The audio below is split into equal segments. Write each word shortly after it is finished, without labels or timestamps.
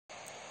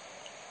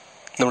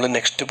നമ്മൾ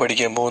നെക്സ്റ്റ്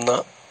പഠിക്കാൻ പോകുന്ന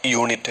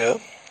unit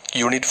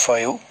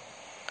 5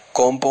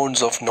 compounds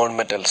of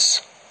non-metals.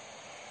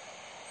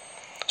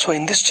 So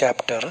in this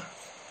chapter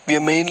we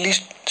are mainly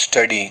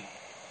studying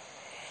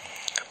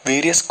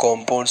various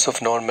compounds of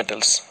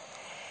non-metals.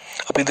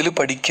 അപ്പോൾ ഇതിൽ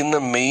പഠിക്കുന്ന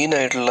മെയിൻ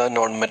ആയിട്ടുള്ള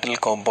നോൺ മെറ്റൽ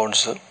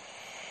കോമ്പൗണ്ട്സ്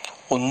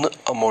ഒന്ന്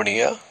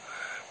അമോണിയ,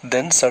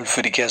 ദെൻ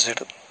സൾഫ്യൂരിക്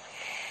ആസിഡ്.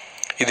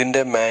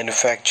 ഇതിൻ്റെ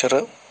manufacture,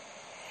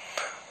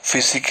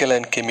 physical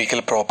and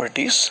chemical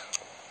properties,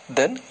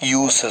 then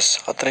uses,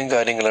 അത്രയും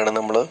കാര്യങ്ങളാണ്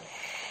നമ്മൾ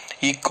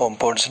ഈ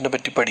കോമ്പൗണ്ട്സിനെ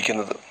പറ്റി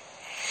പഠിക്കുന്നത്.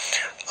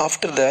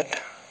 After that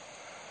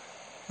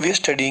we are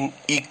studying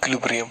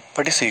equilibrium.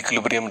 What is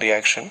equilibrium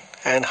reaction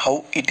and how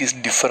it is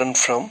different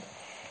from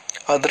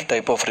other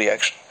type of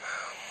reaction?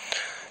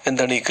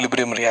 എന്താണ്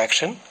equilibrium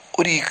reaction?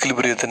 ഒരു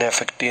ഈക്വിലിബ്രിയത്തിനെ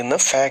effect ചെയ്യുന്ന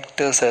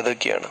ഫാക്ടേഴ്സ്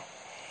ഏതൊക്കെയാണ്?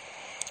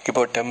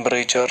 ഇപ്പോൾ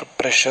temperature,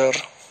 pressure,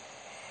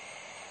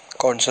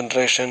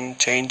 concentration,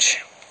 change,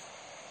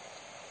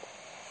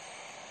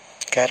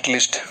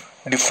 catalyst,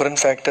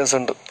 different factors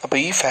ഉണ്ട്. അപ്പോൾ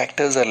ഈ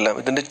factors എല്ലാം,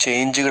 ഇതിൻ്റെ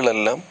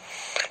ചേഞ്ചുകളെല്ലാം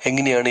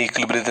എങ്ങനെയാണ്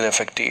ഈക്വിലിബ്രിയത്തിനെ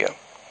എഫക്റ്റ് ചെയ്യുക?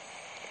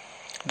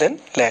 Then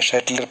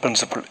ലാഷാറ്റ്ലിയർ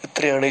principle.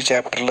 ഇത്രയാണ് ഈ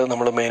ചാപ്റ്ററിൽ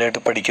നമ്മൾ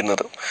മെയിനായിട്ട്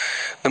പഠിക്കുന്നത്.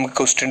 നമുക്ക്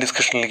ക്വസ്റ്റ്യൻ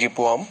ഡിസ്കഷനിലേക്ക്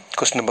പോവാം.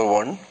 Question number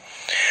 1.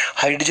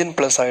 Hydrogen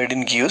plus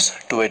iodine gives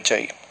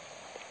 2Hi.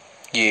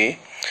 A.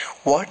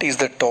 What is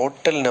the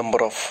total number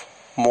of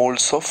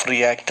moles of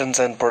reactants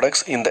and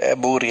products in the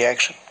above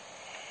reaction?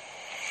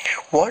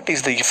 What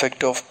is the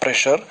effect of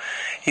pressure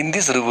in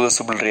this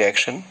reversible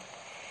reaction?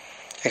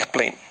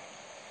 Explain.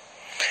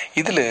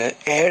 ഇതിൽ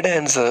add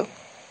answer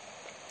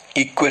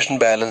equation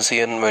balance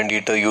ചെയ്യാൻ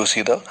വേണ്ടിയിട്ട് use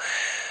ചെയ്ത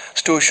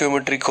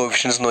stoichiometric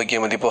coefficients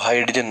നോക്കിയാൽ മതി. ഇപ്പോൾ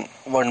hydrogen,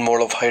 1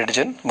 mole of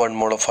hydrogen, 1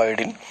 mole of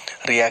iodine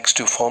reacts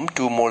to form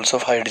 2 moles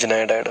of hydrogen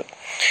iodide.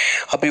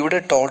 അപ്പോൾ ഇവിടെ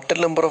total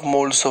number of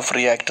moles of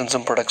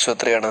റിയാക്ടൻസും പ്രൊഡക്ട്സും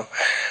എത്രയാണ്?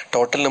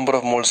 Total number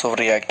of moles of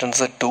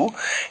reactants 2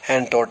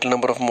 and total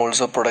number of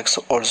moles of products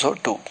also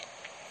 2.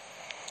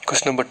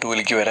 Question number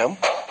 2ലേക്ക് വരാം.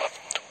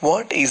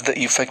 What is the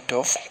effect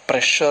of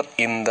pressure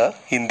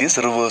in this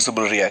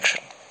reversible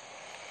reaction?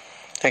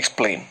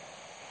 Explain.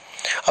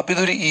 അപ്പോൾ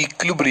ഇതൊരു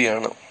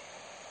ഈക്വിലിബ്രിയാണ്.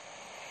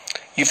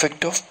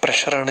 Effect of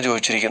പ്രഷറാണ്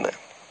ചോദിച്ചിരിക്കുന്നത്.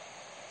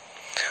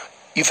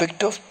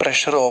 Effect of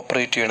pressure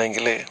operate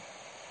ചെയ്യണമെങ്കിൽ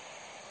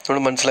നമ്മൾ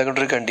മനസ്സിലാക്കേണ്ട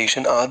ഒരു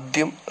condition,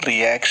 ആദ്യം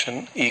reaction,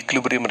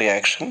 equilibrium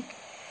reaction,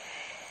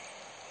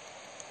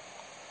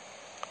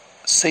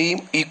 same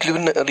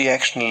equilibrium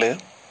റിയാക്ഷനിൽ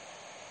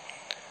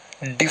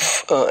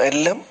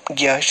എല്ലാം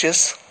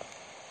ഗ്യാഷ്യസ്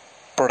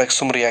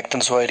പ്രൊഡക്ട്സും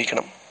റിയാക്ടൻസും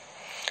ആയിരിക്കണം.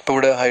 ഇപ്പോൾ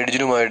ഇവിടെ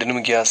ഹൈഡ്രജനും അയോഡിനും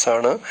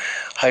ഗ്യാസാണ്,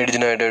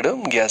 ഹൈഡ്രജൻ അയോഡൈഡും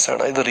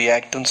ഗ്യാസാണ്. ഇത്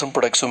റിയാക്ടൻസും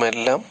പ്രൊഡക്ട്സും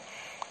എല്ലാം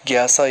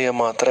ഗ്യാസായാൽ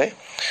മാത്രമേ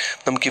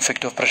നമുക്ക്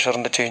ഇഫക്റ്റ് ഓഫ്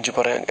പ്രഷറിൻ്റെ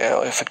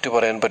എഫക്റ്റ്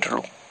പറയാൻ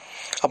പറ്റുള്ളൂ.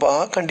 അപ്പോൾ ആ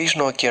കണ്ടീഷൻ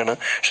ഓക്കെയാണ്.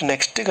 പക്ഷെ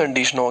നെക്സ്റ്റ്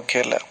കണ്ടീഷൻ ഓക്കെ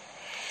അല്ല.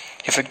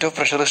 ഇഫക്റ്റ് ഓഫ്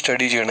പ്രഷർ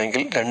സ്റ്റഡി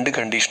ചെയ്യണമെങ്കിൽ 2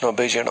 കണ്ടീഷൻ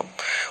ഒബേ ചെയ്യണം.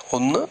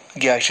 ഒന്ന്,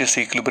 ഗ്യാഷ്യസ്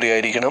ഈക്വിലിബ്രിയം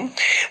ആയിരിക്കണം.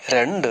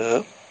 2,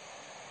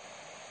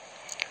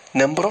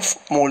 number of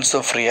moles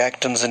of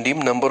റിയാക്ടൻസിൻ്റെയും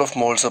number of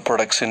moles of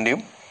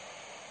പ്രൊഡക്ട്സിൻ്റെയും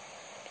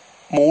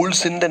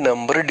മോൾസിൻ്റെ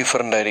number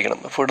different ആയിരിക്കണം.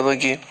 അപ്പോൾ ഇവിടെ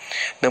നോക്കി,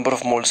 നമ്പർ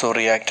ഓഫ് മോൾസ് ഓഫ്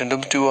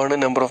റിയാക്റ്റൻറ്റും 2 ആണ്,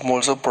 നമ്പർ ഓഫ്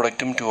മോൾസ് ഓഫ്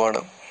പ്രൊഡക്റ്റും 2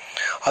 ആണ്.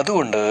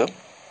 അതുകൊണ്ട്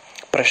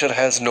pressure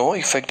has no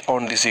effect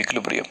on this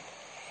equilibrium.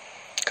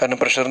 കാരണം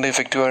പ്രഷറിൻ്റെ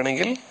ഇഫക്റ്റ്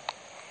ആണെങ്കിൽ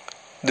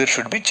there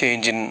should be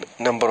change in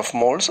number of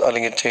moles,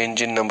 അല്ലെങ്കിൽ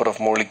change in number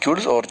of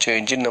molecules or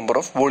change in number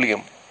of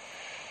volume.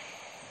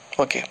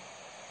 Okay,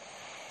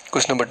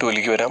 question number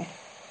 2ലേക്ക് വരാം.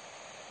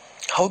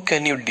 How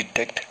can you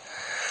detect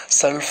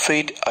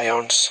sulphate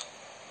ions?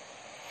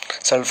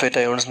 Sulphate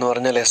ions എന്ന്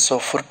പറഞ്ഞാൽ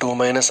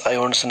SO4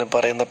 അയോൺസിന്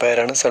പറയുന്ന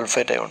പേരാണ്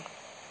sulphate ion.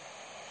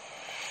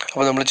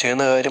 അപ്പോൾ നമ്മൾ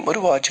ചെയ്യുന്ന കാര്യം, ഒരു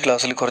വാച്ച്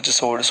ഗ്ലാസ്സിൽ കുറച്ച്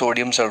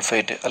സോഡിയം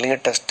സൾഫേറ്റ് അല്ലെങ്കിൽ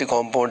ടെസ്റ്റ്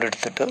കോമ്പൗണ്ട്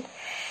എടുത്തിട്ട്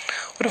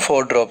ഒരു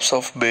 4 drops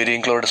of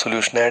barium chloride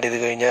solution add ചെയ്ത്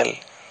കഴിഞ്ഞാൽ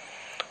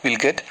will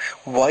get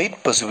white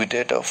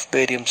precipitate of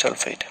barium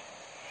sulphate.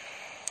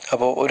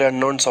 അപ്പോൾ ഒരു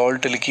അൺനോൺ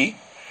സോൾട്ടിലേക്ക്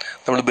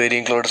നമ്മൾ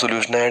ബേരിയം ക്ലോറൈഡ്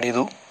സൊല്യൂഷൻ ആഡ്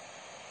ചെയ്തു.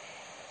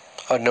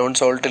 Unknown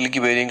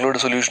സോൾട്ടിലേക്ക് barium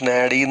chloride solution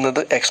add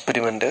ചെയ്യുന്നത്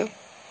എക്സ്പെരിമെൻറ്റ്.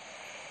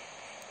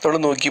 നമ്മൾ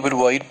നോക്കിയപ്പോൾ ഒരു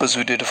വൈറ്റ്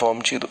precipitate ഫോം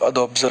ചെയ്തു. അത്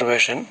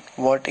observation.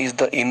 What is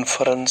the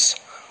inference?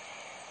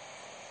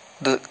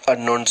 The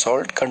unknown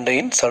salt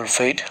contain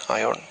sulphate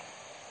ion.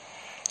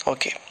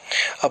 Okay,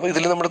 അപ്പോൾ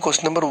ഇതിൽ നമ്മൾ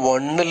ക്വസ്റ്റ്യൻ നമ്പർ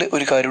 1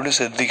 ഒരു കാര്യം കൂടി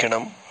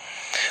ശ്രദ്ധിക്കണം.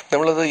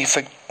 നമ്മളത്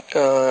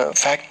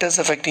ഫാക്ടേഴ്സ്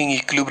എഫക്റ്റിംഗ്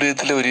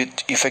ഈക്വിലിബ്രിയത്തിലെ ഒരു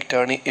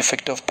ഇഫക്റ്റാണ്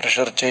ഇഫക്റ്റ് ഓഫ്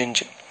പ്രഷർ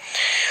ചേഞ്ച്.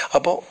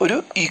 അപ്പോൾ ഒരു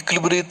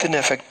ഈക്വിലിബ്രിയത്തിനെ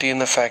എഫക്റ്റ്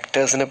ചെയ്യുന്ന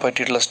ഫാക്ടേഴ്സിനെ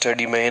പറ്റിയിട്ടുള്ള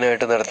സ്റ്റഡി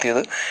മെയിനായിട്ട്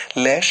നടത്തിയത്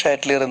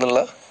ലാഷാറ്റ്ലിയർ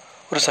എന്നുള്ള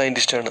ഒരു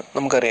സയൻറ്റിസ്റ്റാണ്.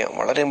 നമുക്കറിയാം,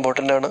 വളരെ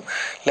ഇമ്പോർട്ടൻ്റ് ആണ്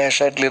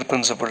ലാഷാറ്റ്ലിയർ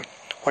principle.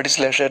 What is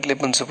ലാഷാറ്റ്ലിയർ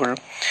principle?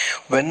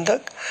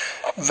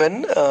 when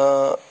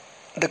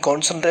the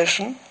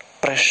concentration,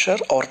 pressure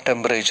or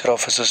temperature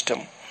of a system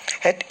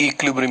at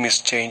equilibrium is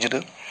changed,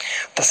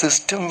 the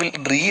system will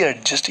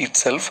readjust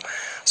itself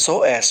so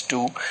as to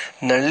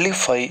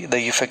nullify the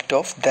effect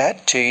of that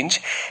change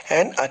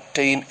and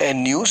attain a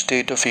new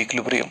state of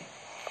equilibrium.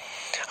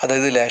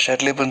 അതായത്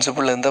ലാഷാറ്റ്ലിയർ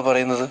principle എന്താ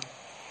പറയുന്നത്?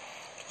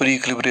 ഒരു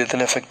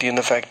ഈക്വിലിബ്രിയത്തിനെ effect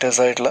ചെയ്യുന്ന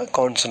factors ആയിട്ടുള്ള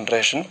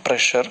concentration,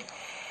 pressure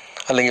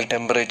അല്ലെങ്കിൽ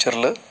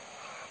ടെമ്പറേച്ചറിൽ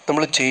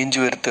നമ്മൾ change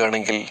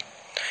വരുത്തുകയാണെങ്കിൽ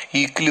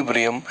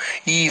equilibrium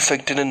ഈ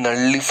ഇഫക്റ്റിനെ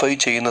നള്ളിഫൈ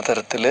ചെയ്യുന്ന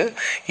തരത്തിൽ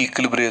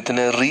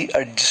ഈക്വിലിബ്രിയത്തിനെ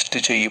അഡ്ജസ്റ്റ്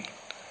ചെയ്യും,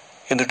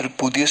 എന്നിട്ടൊരു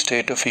പുതിയ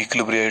സ്റ്റേറ്റ് ഓഫ്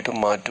ഈക്വിലിബ്രിയം ആയിട്ട്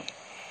മാറ്റും.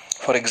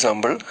 ഫോർ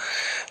എക്സാമ്പിൾ,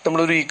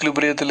 നമ്മളൊരു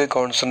ഈക്വിലിബ്രിയത്തിലെ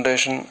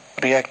കോൺസെൻട്രേഷൻ,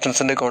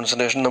 റിയാക്റ്റൻസിൻ്റെ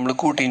കോൺസെൻട്രേഷൻ നമ്മൾ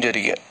കൂട്ടിയും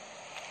ചരിക്കുക.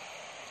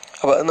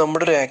 അപ്പോൾ അത്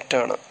നമ്മുടെ ഒരു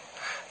ആക്റ്റാണ്.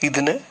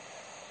 ഇതിനെ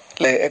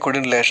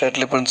according to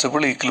ലേഷാറ്റിലെ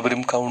principle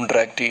equilibrium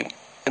counteract ചെയ്യും.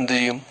 എന്ത്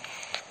ചെയ്യും?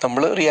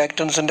 നമ്മൾ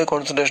റിയാക്റ്റൻസിൻ്റെ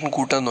കോൺസെൻട്രേഷൻ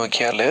കൂട്ടാൻ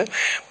നോക്കിയാൽ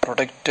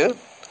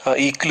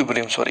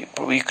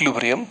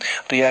ഈക്വിലിബ്രിയം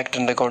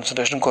റിയാക്റ്റൻ്റെ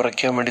കോൺസെൻട്രേഷൻ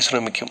കുറയ്ക്കാൻ വേണ്ടി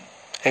ശ്രമിക്കും.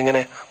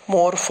 എങ്ങനെ?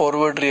 More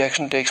forward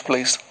reaction takes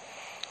place.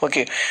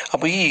 Okay,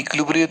 അപ്പോൾ ഈ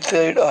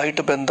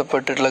ഈക്വിലിബ്രിയമായിട്ട്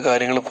ബന്ധപ്പെട്ടിട്ടുള്ള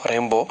കാര്യങ്ങൾ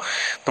പറയുമ്പോൾ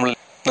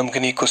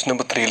നമുക്കിനി ഈ ക്വസ്റ്റ്യൻ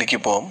നമ്പർ 3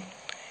 പോകാം.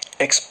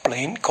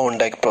 Explain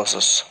contact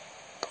process.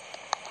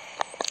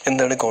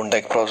 എന്താണ്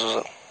കോണ്ടാക്ട്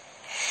പ്രോസസ്സ്?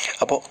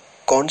 അപ്പോൾ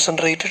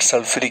കോൺസെൻട്രേറ്റഡ്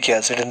സൾഫ്യൂരിക്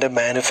ആസിഡിൻ്റെ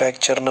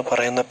മാനുഫാക്ചറിന്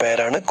പറയുന്ന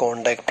പേരാണ്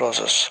കോണ്ടാക്ട്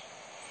പ്രോസസ്സ്.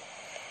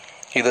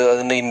 ഇത്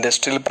അതിൻ്റെ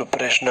ഇൻഡസ്ട്രിയൽ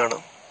പ്രിപ്പറേഷനാണ്.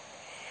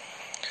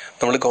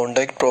 നമ്മൾ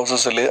കോണ്ടാക്ട്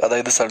പ്രോസസ്സിൽ,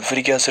 അതായത്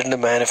സൾഫ്യൂരിക് ആസിഡിൻ്റെ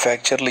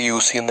മാനുഫാക്ചറിൽ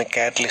യൂസ് ചെയ്യുന്ന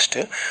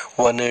കാറ്റലിസ്റ്റ്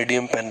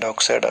വനേഡിയം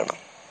പെൻറ്റോക്സൈഡ് ആണ്.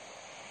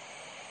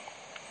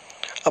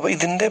 അപ്പോൾ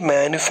ഇതിൻ്റെ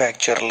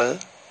മാനുഫാക്ചറിൽ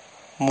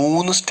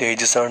 3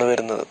 സ്റ്റേജസ് ആണ്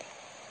വരുന്നത്,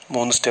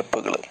 3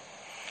 സ്റ്റെപ്പുകൾ.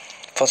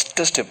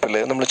 ഫസ്റ്റ് സ്റ്റെപ്പിൽ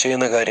നമ്മൾ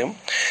ചെയ്യുന്ന കാര്യം,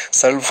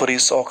 sulphur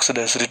is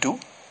oxidised to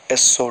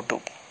SO2.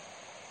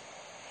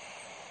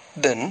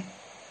 Then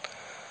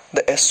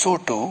the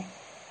SO2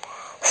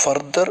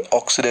 further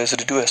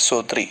oxidized to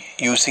SO3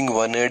 using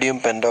vanadium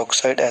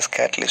pentoxide as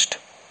catalyst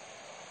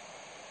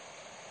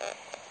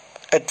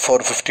at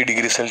 450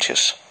 degrees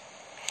Celsius.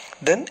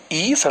 Then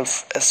ഈ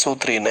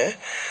SO3നെ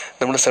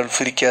നമ്മൾ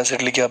സൾഫ്യൂരിക്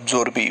ആസിഡിലേക്ക്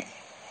അബ്സോർബ്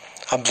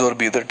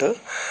ചെയ്തിട്ട്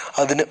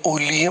അതിനെ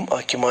ഒലിയം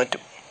ആക്കി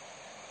മാറ്റും.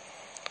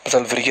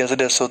 സൾഫ്യൂരിക്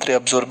ആസിഡ് SO3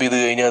 അബ്സോർബ് ചെയ്ത്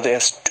കഴിഞ്ഞാൽ അത്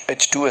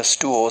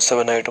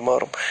H2SO7 ആയിട്ട്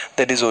മാറും.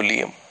 That is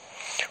oleum.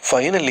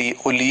 Finally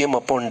oleum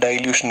upon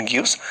dilution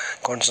gives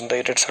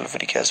concentrated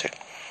sulphuric acid.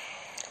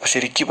 അപ്പോൾ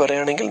ശരിക്കും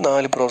പറയുകയാണെങ്കിൽ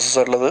 4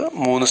 പ്രോസസ്സുള്ളത്,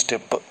 3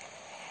 സ്റ്റെപ്പ്.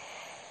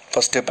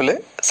 ഫസ്റ്റ് സ്റ്റെപ്പിൽ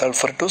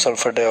sulphur to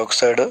sulphur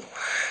dioxide,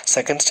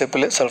 second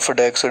സ്റ്റെപ്പിൽ sulphur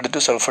dioxide to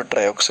sulphur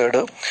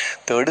trioxide,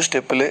 third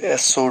സ്റ്റെപ്പിൽ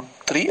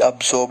SO3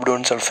 absorbed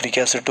on sulphuric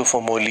acid to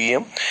form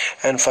oleum,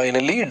 and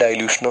finally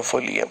dilution of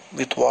oleum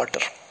with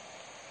water.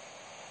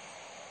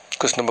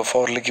 Question number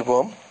 4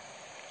 പോകാം.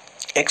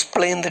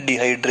 Explain the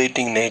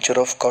dehydrating nature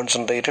of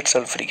concentrated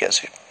sulphuric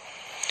acid.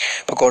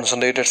 ഇപ്പോൾ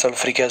concentrated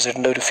sulphuric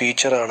ആസിഡിൻ്റെ ഒരു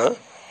ഫീച്ചറാണ്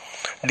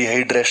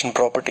dehydration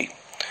property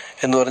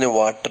എന്ന് പറഞ്ഞ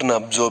വാട്ടറിനെ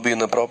absorb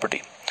ചെയ്യുന്ന property.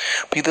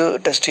 അപ്പോൾ ഇത്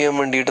test ചെയ്യാൻ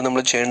വേണ്ടിയിട്ട്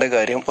നമ്മൾ ചെയ്യേണ്ട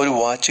കാര്യം, ഒരു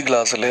വാച്ച്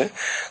ഗ്ലാസ്സിൽ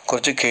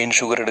കുറച്ച് കെയിൻ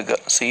ഷുഗർ എടുക്കുക,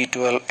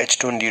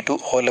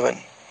 C12H22O11.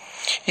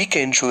 ഈ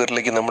കെയിൻ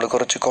ഷുഗറിലേക്ക് നമ്മൾ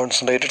കുറച്ച്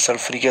കോൺസെൻട്രേറ്റഡ്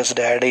സൾഫ്യൂരിക്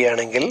ആസിഡ് ആഡ്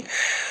ചെയ്യുകയാണെങ്കിൽ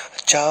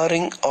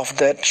ചാറിങ് of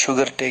that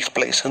sugar takes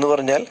place. എന്ന്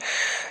പറഞ്ഞാൽ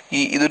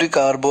ഇതൊരു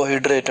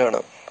കാർബോഹൈഡ്രേറ്റ്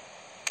ആണ്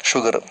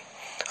ഷുഗർ.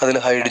 അതിൽ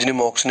ഹൈഡ്രജനും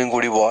ഓക്സിജനും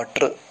കൂടി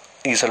വാട്ടർ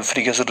ഈ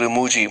സൾഫ്യൂരിക് ആസിഡ്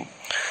റിമൂവ് ചെയ്യും,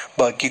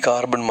 ബാക്കി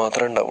കാർബൺ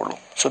മാത്രമേ ഉണ്ടാവുള്ളൂ.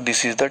 So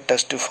this is the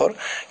test for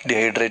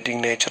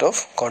dehydrating nature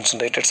of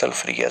concentrated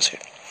sulphuric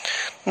acid.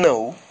 Now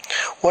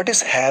what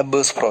is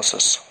harbours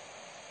process?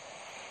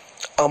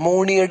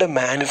 അമോണിയയുടെ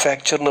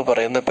മാനുഫാക്ചറിന്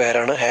പറയുന്ന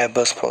പേരാണ്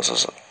ഹാബേഴ്സ്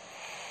പ്രോസസ്സ്.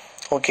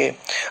 ഓക്കെ,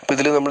 അപ്പോൾ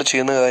ഇതിൽ നമ്മൾ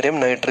ചെയ്യുന്ന കാര്യം,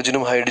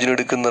 നൈട്രജനും ഹൈഡ്രജനും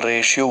എടുക്കുന്ന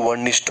റേഷ്യോ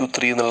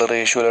 1:3 എന്നുള്ള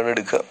റേഷ്യോയിലാണ്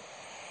എടുക്കുക.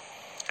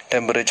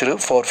 ടെമ്പറേച്ചർ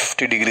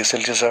 450 ഡിഗ്രി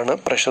സെൽഷ്യസ് ആണ്,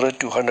 പ്രഷർ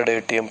 200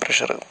 atm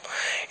പ്രഷർ.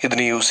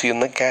 ഇതിന് യൂസ്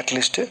ചെയ്യുന്ന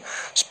കാറ്റലിസ്റ്റ്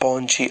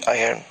സ്പോഞ്ചി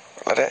അയൺ.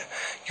 വളരെ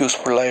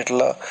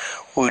യൂസ്ഫുള്ളായിട്ടുള്ള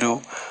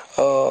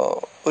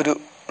ഒരു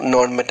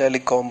non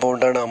metallic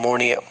കോമ്പൗണ്ടാണ്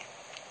ammonia.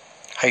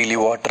 Highly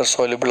water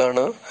soluble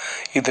ആണ്.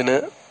 ഇതിന്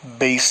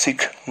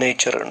ബേസിക്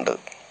നേച്ചർ ഉണ്ട്.